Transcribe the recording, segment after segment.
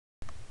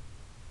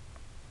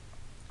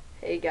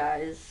Hey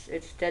guys,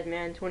 it's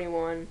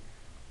Deadman21,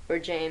 or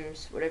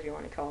James, whatever you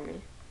want to call me.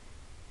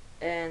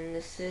 And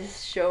this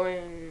is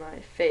showing my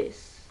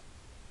face.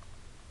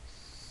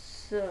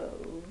 So,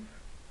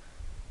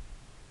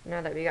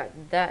 now that we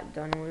got that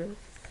done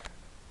with,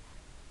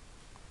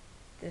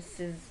 this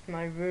is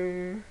my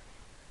room,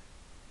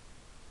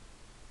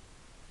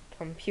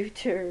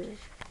 computer,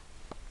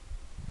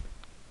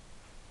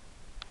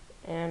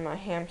 and my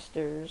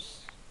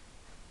hamsters,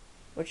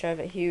 which I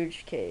have a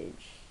huge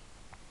cage.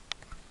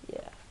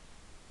 Yeah.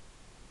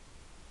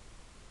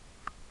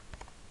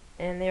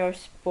 And they are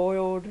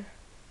spoiled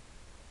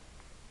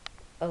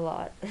a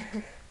lot.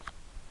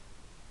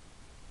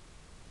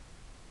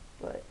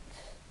 But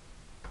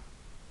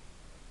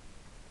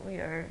we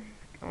are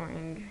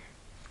going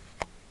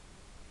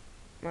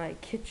my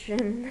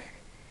kitchen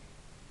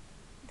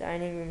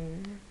dining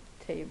room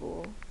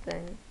table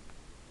thing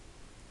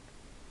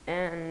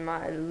and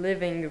my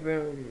living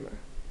room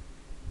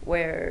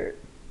where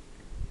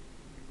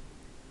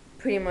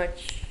pretty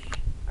much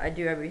I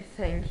do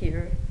everything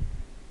here.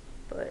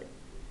 But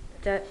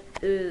that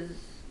is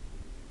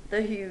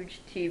the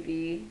huge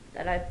TV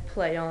that I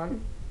play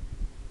on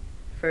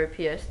for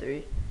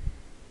PS3,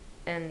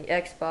 and the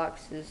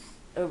Xbox is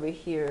over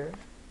here,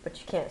 but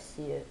you can't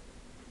see it.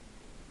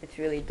 It's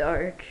really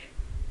dark.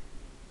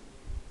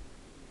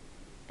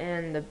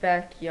 And the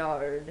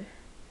backyard,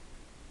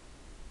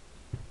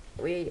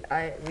 we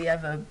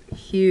have a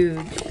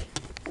huge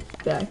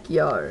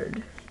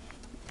backyard.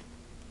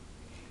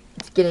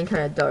 It's getting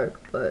kind of dark,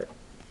 but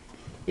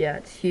yeah,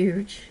 it's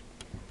huge.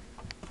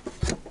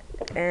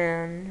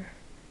 And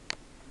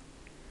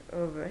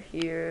over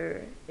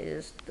here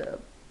is the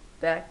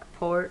back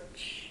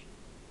porch,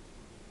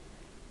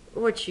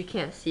 which you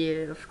can't see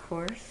it, of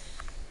course.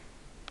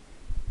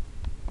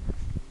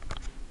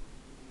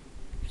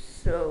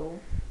 So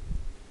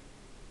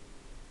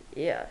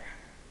yeah,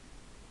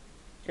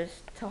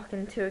 just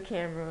talking to a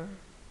camera,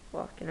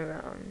 walking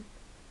around.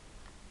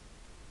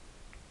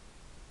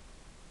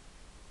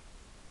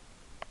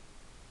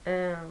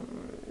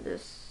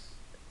 This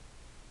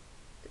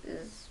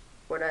is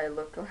what I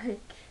look like.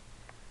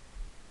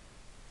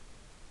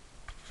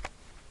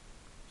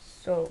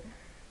 So,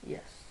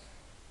 yes.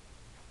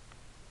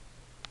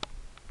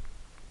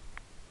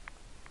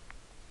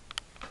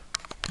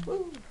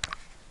 Woo.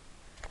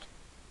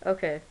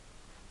 Okay,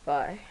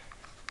 bye.